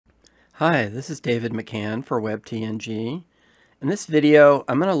Hi, this is David McCann for WebTNG. In this video,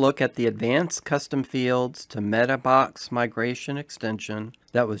 I'm going to look at the Advanced Custom Fields to MetaBox Migration extension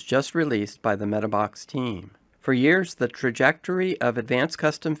that was just released by the MetaBox team. For years, the trajectory of Advanced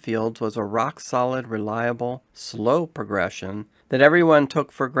Custom Fields was a rock-solid, reliable, slow progression that everyone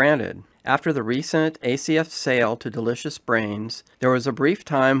took for granted. After the recent ACF sale to Delicious Brains, there was a brief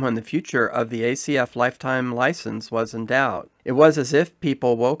time when the future of the ACF lifetime license was in doubt. It was as if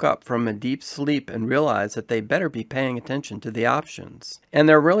people woke up from a deep sleep and realized that they better be paying attention to the options. And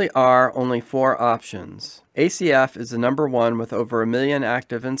there really are only 4 options. ACF is the number 1 with over 1 million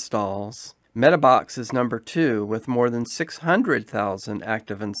active installs. MetaBox is number 2 with more than 600,000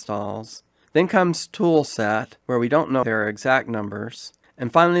 active installs. Then comes Toolset, where we don't know their exact numbers.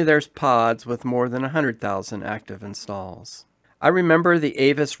 And finally, there's Pods with more than 100,000 active installs. I remember the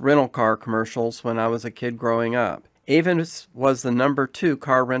Avis rental car commercials when I was a kid growing up. Avis was the number 2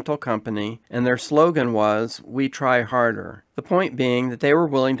 car rental company, and their slogan was, "We try harder." The point being that they were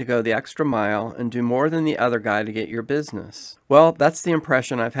willing to go the extra mile and do more than the other guy to get your business. Well, that's the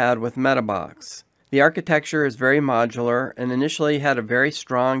impression I've had with MetaBox. The architecture is very modular and initially had a very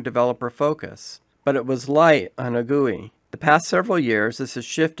strong developer focus, but it was light on a GUI. The past several years, this has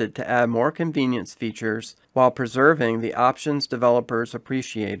shifted to add more convenience features while preserving the options developers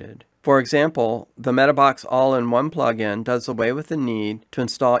appreciated. For example, the MetaBox All-in-One plugin does away with the need to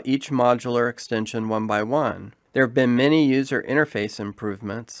install each modular extension one by one. There have been many user interface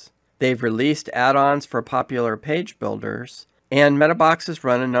improvements. They've released add-ons for popular page builders, and MetaBox has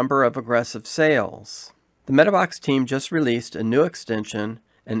run a number of aggressive sales. The MetaBox team just released a new extension,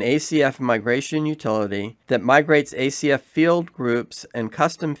 an ACF migration utility that migrates ACF field groups and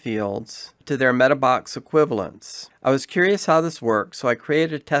custom fields to their MetaBox equivalents. I was curious how this works, so I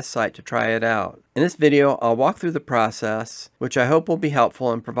created a test site to try it out. In this video, I'll walk through the process, which I hope will be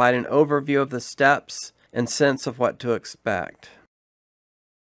helpful and provide an overview of the steps and sense of what to expect.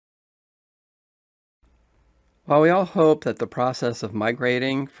 While we all hope that the process of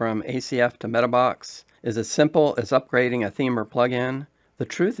migrating from ACF to MetaBox is as simple as upgrading a theme or plugin, the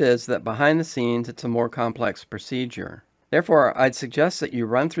truth is that behind the scenes it's a more complex procedure. Therefore, I'd suggest that you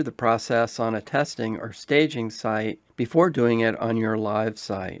run through the process on a testing or staging site before doing it on your live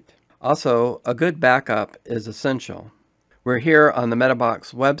site. Also, a good backup is essential. We're here on the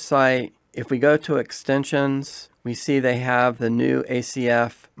MetaBox website. If we go to extensions, we see they have the new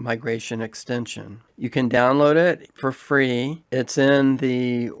ACF migration extension. You can download it for free. It's in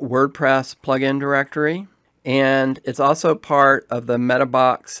the WordPress plugin directory. And it's also part of the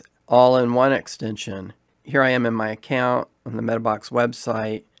MetaBox All-in-One extension. Here I am in my account on the MetaBox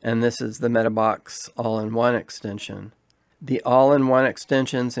website, and this is the MetaBox All-in-One extension. The All-in-One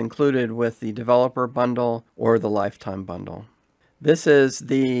extensions included with the developer bundle or the lifetime bundle. This is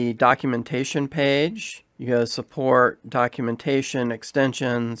the documentation page. You go support, documentation,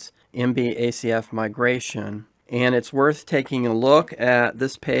 extensions, MB ACF migration. And it's worth taking a look at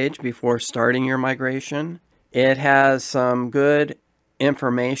this page before starting your migration. It has some good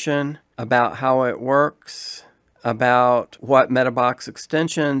information about how it works, about what MetaBox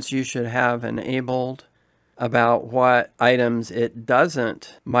extensions you should have enabled, about what items it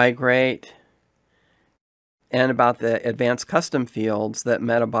doesn't migrate, and about the advanced custom fields that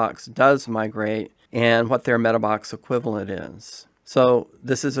MetaBox does migrate and what their MetaBox equivalent is. So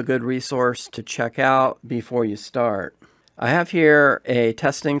this is a good resource to check out before you start. I have here a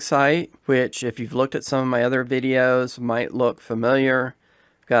testing site, which if you've looked at some of my other videos might look familiar.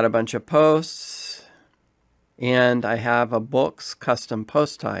 I've got a bunch of posts, and I have a books custom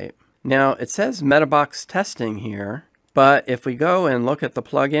post type. Now it says MetaBox testing here, but if we go and look at the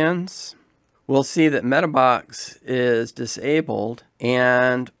plugins, we'll see that MetaBox is disabled,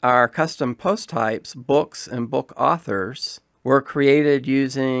 and our custom post types, books and book authors, were created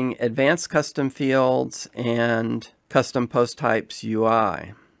using advanced custom fields and custom post types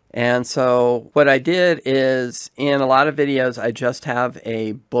UI. And so what I did is, in a lot of videos, I just have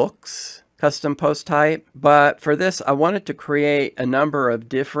a books custom post type, but for this I wanted to create a number of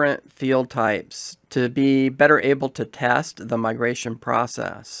different field types to be better able to test the migration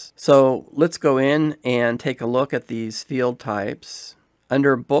process. So let's go in and take a look at these field types.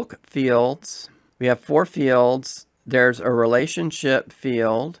 Under book fields, we have 4 fields. There's a relationship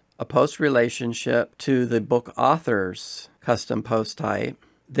field, a post relationship to the book author's custom post type.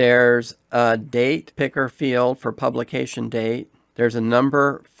 There's a date picker field for publication date. There's a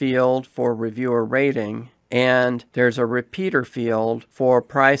number field for reviewer rating, and there's a repeater field for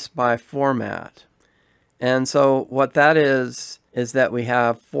price by format. And so what that is that we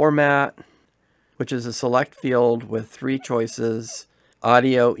have format, which is a select field with 3 choices,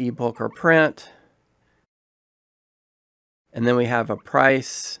 audio, ebook, or print. And then we have a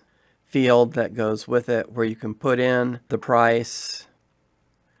price field that goes with it where you can put in the price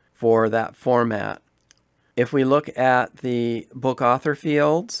for that format. If we look at the book author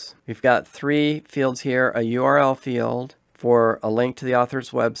fields, we've got 3 fields here: a URL field for a link to the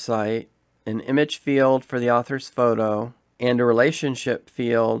author's website, an image field for the author's photo, and a relationship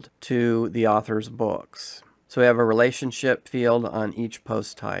field to the author's books. So we have a relationship field on each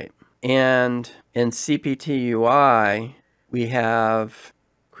post type. And in CPT UI, we have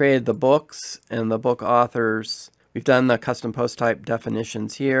created the books and the book authors. We've done the custom post type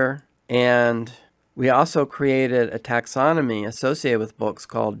definitions here. And we also created a taxonomy associated with books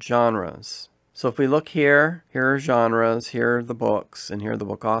called genres. So if we look here, here are genres, here are the books, and here are the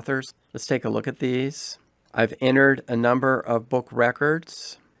book authors. Let's take a look at these. I've entered a number of book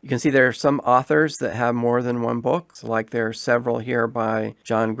records. You can see there are some authors that have more than one book, so like there are several here by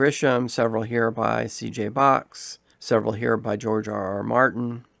John Grisham, several here by C.J. Box, several here by George R.R.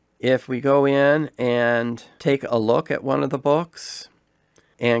 Martin. If we go in and take a look at one of the books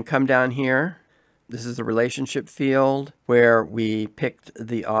and come down here, this is the relationship field where we picked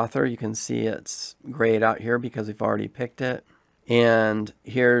the author. You can see it's grayed out here because we've already picked it. And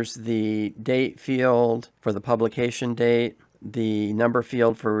here's the date field for the publication date, the number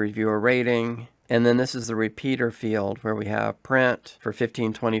field for reviewer rating, and then this is the repeater field where we have print for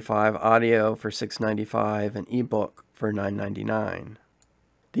 $15.25, audio for $6.95, and ebook for $9.99.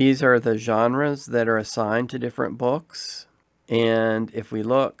 These are the genres that are assigned to different books. And if we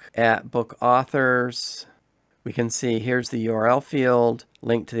look at book authors, we can see here's the URL field,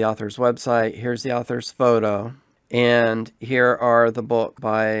 link to the author's website, here's the author's photo, and here are the book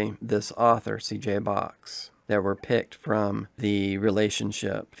by this author, C.J. Box, that were picked from the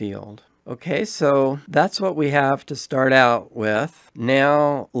relationship field. Okay, so that's what we have to start out with.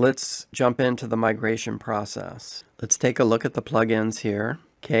 Now let's jump into the migration process. Let's take a look at the plugins here.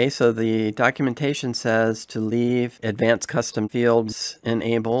 Okay, so the documentation says to leave advanced custom fields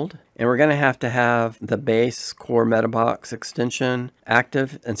enabled, and we're going to have the base core MetaBox extension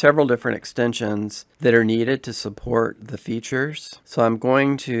active and several different extensions that are needed to support the features. So I'm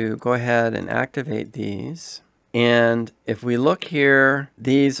going to go ahead and activate these. And if we look here,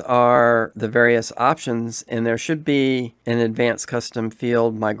 these are the various options, and there should be an advanced custom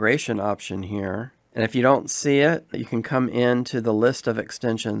field migration option here. And if you don't see it, you can come into the list of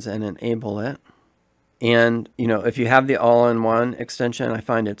extensions and enable it. And, if you have the all-in-one extension, I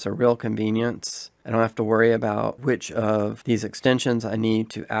find it's a real convenience. I don't have to worry about which of these extensions I need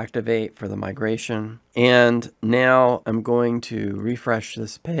to activate for the migration. And now I'm going to refresh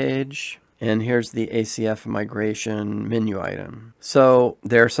this page. And here's the ACF migration menu item. So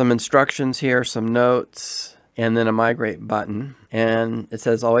there are some instructions here, some notes, and then a migrate button. And it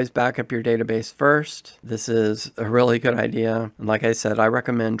says always back up your database first. This is a really good idea. And like I said, I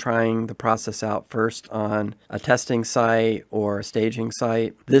recommend trying the process out first on a testing site or a staging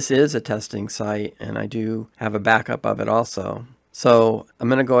site. This is a testing site, and I do have a backup of it also. So I'm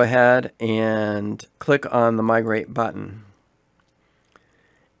going to go ahead and click on the migrate button.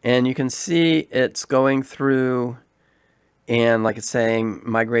 And you can see it's going through, and like it's saying,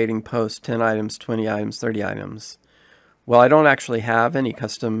 migrating post 10 items, 20 items, 30 items. Well, I don't actually have any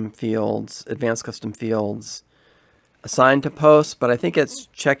custom fields, advanced custom fields assigned to posts, but I think it's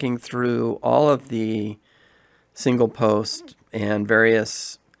checking through all of the single post and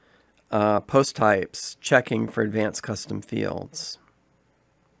various post types, checking for advanced custom fields.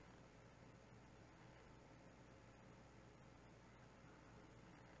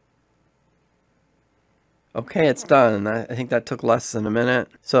 Okay, it's done. I think that took less than a minute.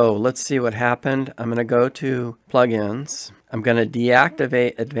 So let's see what happened. I'm going to go to plugins. I'm going to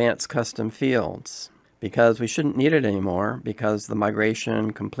deactivate advanced custom fields because we shouldn't need it anymore because the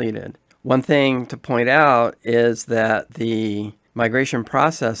migration completed. One thing to point out is that the migration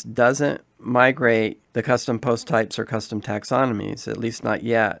process doesn't migrate the custom post types or custom taxonomies, at least not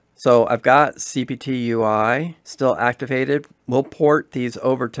yet. So I've got CPT UI still activated. We'll port these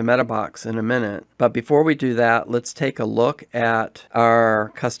over to MetaBox in a minute. But before we do that, let's take a look at our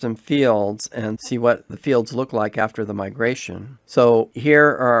custom fields and see what the fields look like after the migration. So here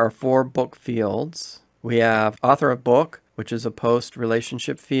are our 4 book fields. We have author of book, which is a post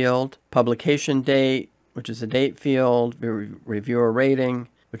relationship field, publication date, which is a date field, reviewer rating,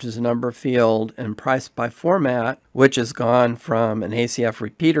 which is a number field, and price by format, which has gone from an ACF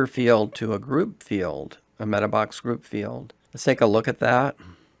repeater field to a group field, a MetaBox group field. Let's take a look at that.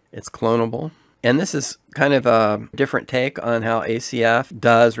 It's clonable. And this is kind of a different take on how ACF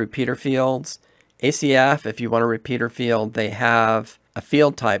does repeater fields. ACF, if you want a repeater field, they have a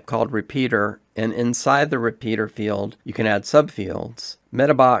field type called repeater, and inside the repeater field, you can add subfields.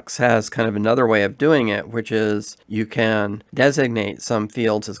 MetaBox has kind of another way of doing it, which is you can designate some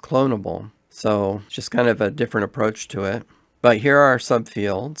fields as clonable. So just kind of a different approach to it. But here are our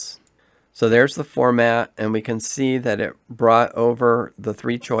subfields. So there's the format, and we can see that it brought over the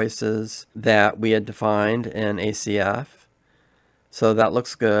 3 choices that we had defined in ACF. So that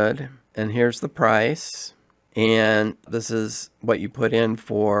looks good. And here's the price. And this is what you put in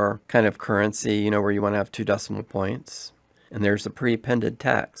for kind of currency, you know, where you want to have 2 decimal points. And there's the pre-appended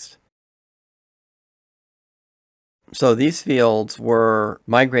text. So these fields were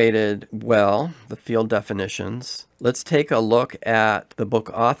migrated well, the field definitions. Let's take a look at the book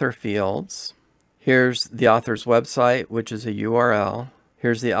author fields. Here's the author's website, which is a URL.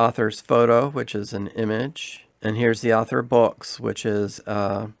 Here's the author's photo, which is an image. And here's the author books, which is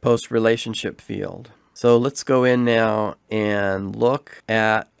a post-relationship field. So let's go in now and look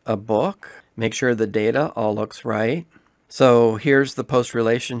at a book. Make sure the data all looks right. So here's the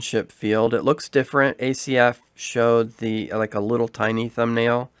post-relationship field. It looks different. ACF showed the like a little tiny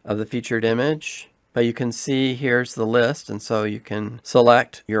thumbnail of the featured image, but you can see here's the list, and so you can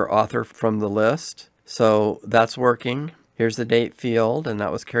select your author from the list. So that's working. Here's the date field, and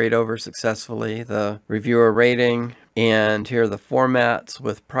that was carried over successfully. The reviewer rating, and here are the formats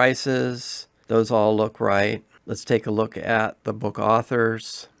with prices. Those all look right. Let's take a look at the book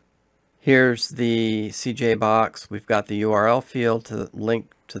authors. Here's the CJ box. We've got the URL field to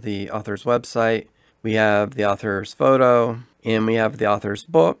link to the author's website. We have the author's photo, and we have the author's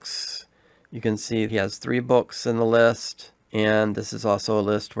books. You can see he has 3 books in the list, and this is also a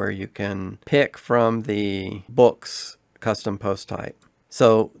list where you can pick from the books custom post type.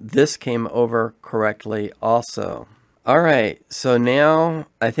 So this came over correctly also. All right, so now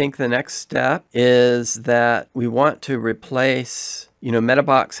I think the next step is that we want to replace, you know,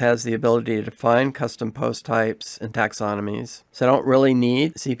 MetaBox has the ability to define custom post types and taxonomies. So I don't really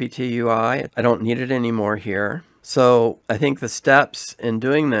need CPT UI. I don't need it anymore here. So I think the steps in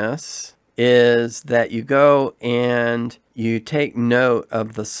doing this is that you go and you take note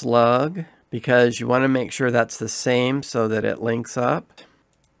of the slug, because you want to make sure that's the same so that it links up.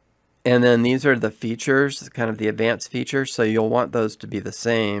 And then these are the features, kind of the advanced features, so you'll want those to be the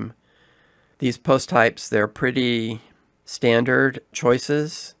same. These post types, they're pretty standard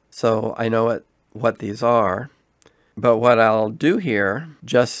choices, so I know what these are. But what I'll do here,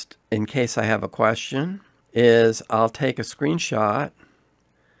 just in case I have a question, is I'll take a screenshot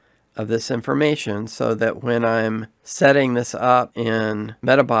of this information so that when I'm setting this up in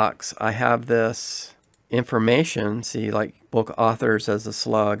MetaBox, I have this information, see, like book authors as a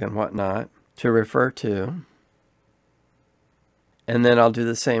slug and whatnot, to refer to. And then I'll do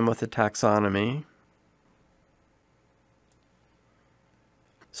the same with the taxonomy.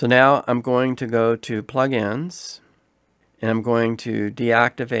 So now I'm going to go to plugins, and I'm going to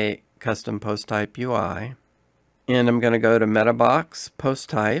deactivate custom post type UI. And I'm going to go to MetaBox post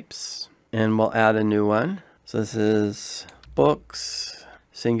types, and we'll add a new one. So this is books,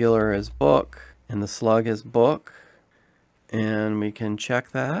 singular is book, and the slug is book. And we can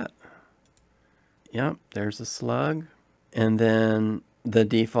check that. Yep, there's a slug. And then the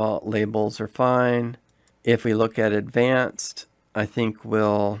default labels are fine. If we look at advanced, I think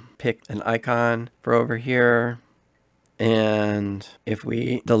we'll pick an icon for over here. And if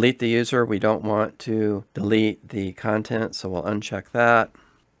we delete the user, we don't want to delete the content, so we'll uncheck that.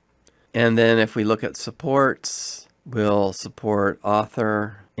 And then if we look at supports, we'll support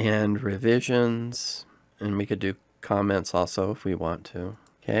author and revisions, and we could do comments also if we want to.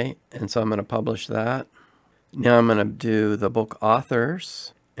 Okay, and so I'm going to publish that. Now I'm going to do the book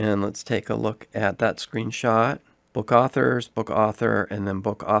authors, and let's take a look at that screenshot. Book authors, book author, and then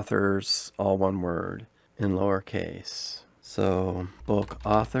book authors, all one word in lowercase. So book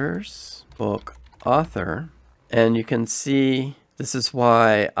authors, book author, and you can see this is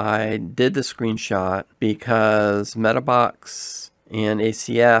why I did the screenshot, because MetaBox and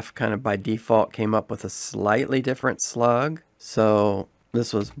ACF kind of by default came up with a slightly different slug. So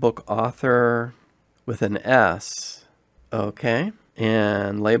this was book author with an S. Okay,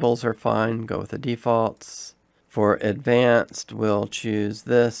 and labels are fine, go with the defaults. For advanced, we'll choose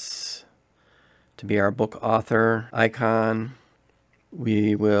this to be our book author icon.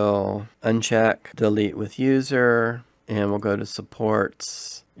 We will uncheck delete with user, and we'll go to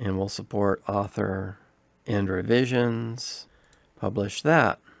supports, and we'll support author and revisions. Publish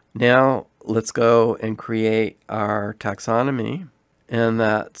that. Now let's go and create our taxonomy, and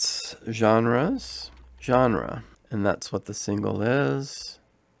that's genres, genre, and that's what the single is.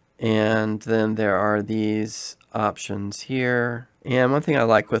 And then there are these options here. And one thing I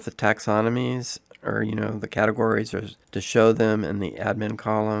like with the taxonomies, or the categories, are to show them in the admin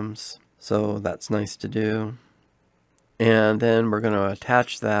columns. So that's nice to do. And then we're going to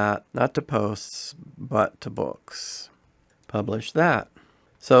attach that, not to posts, but to books. Publish that.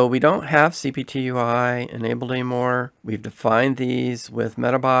 So we don't have CPT-UI enabled anymore. We've defined these with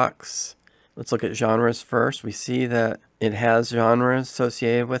MetaBox. Let's look at genres first. We see that it has genres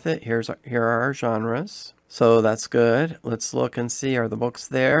associated with it. Here are our genres. So that's good. Let's look and see, are the books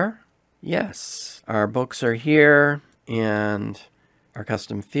there? Yes, our books are here and our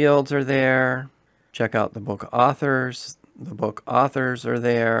custom fields are there. Check out the book authors. The book authors are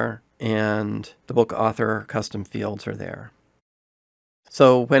there and the book author custom fields are there.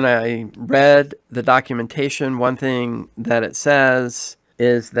 So when I read the documentation, one thing that it says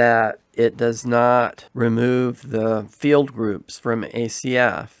is that it does not remove the field groups from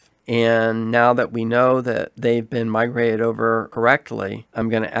ACF. And now that we know that they've been migrated over correctly, I'm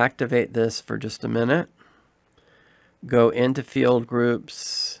going to activate this for just a minute. Go into field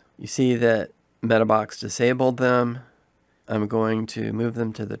groups. You see that MetaBox disabled them. I'm going to move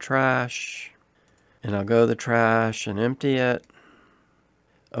them to the trash. And I'll go to the trash and empty it.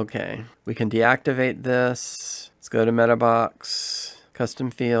 Okay, we can deactivate this. Let's go to MetaBox,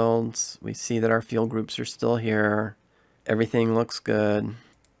 custom fields. We see that our field groups are still here. Everything looks good.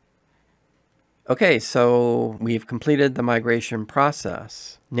 Okay, so we've completed the migration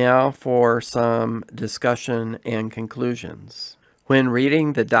process. Now for some discussion and conclusions. When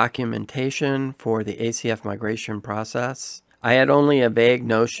reading the documentation for the ACF migration process, I had only a vague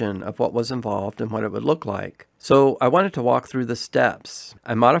notion of what was involved and what it would look like. So I wanted to walk through the steps.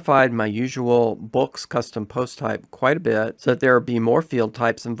 I modified my usual books custom post type quite a bit so that there would be more field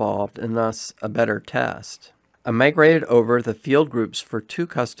types involved and thus a better test. I migrated over the field groups for 2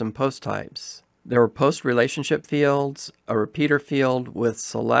 custom post types. There were post relationship fields, a repeater field with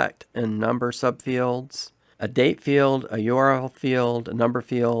select and number subfields, a date field, a URL field, a number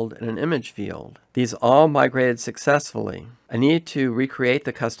field, and an image field. These all migrated successfully. I needed to recreate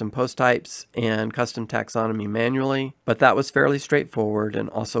the custom post types and custom taxonomy manually, but that was fairly straightforward and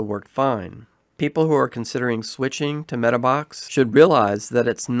also worked fine. People who are considering switching to MetaBox should realize that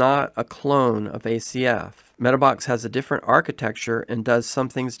it's not a clone of ACF. MetaBox has a different architecture and does some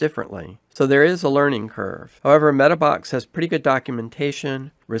things differently. So there is a learning curve. However, MetaBox has pretty good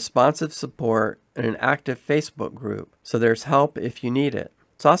documentation, responsive support, and an active Facebook group. So there's help if you need it.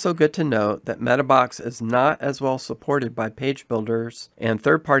 It's also good to note that MetaBox is not as well supported by page builders and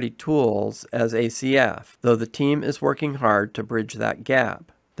third-party tools as ACF, though the team is working hard to bridge that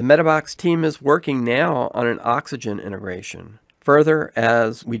gap. The MetaBox team is working now on an Oxygen integration. Further,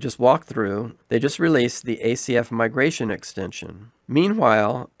 as we just walked through, they just released the ACF migration extension.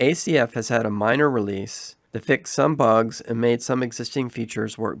 Meanwhile, ACF has had a minor release that fixed some bugs and made some existing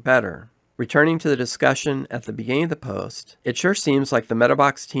features work better. Returning to the discussion at the beginning of the post, it sure seems like the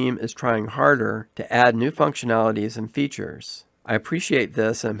MetaBox team is trying harder to add new functionalities and features. I appreciate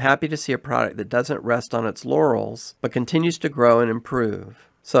this and I'm happy to see a product that doesn't rest on its laurels, but continues to grow and improve.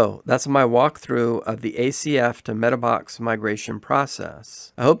 So that's my walkthrough of the ACF to MetaBox migration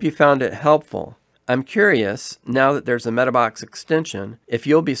process. I hope you found it helpful. I'm curious, now that there's a MetaBox extension, if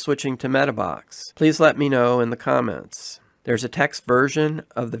you'll be switching to MetaBox. Please let me know in the comments. There's a text version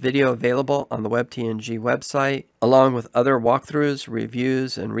of the video available on the WebTNG website, along with other walkthroughs,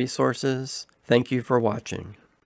 reviews, and resources. Thank you for watching.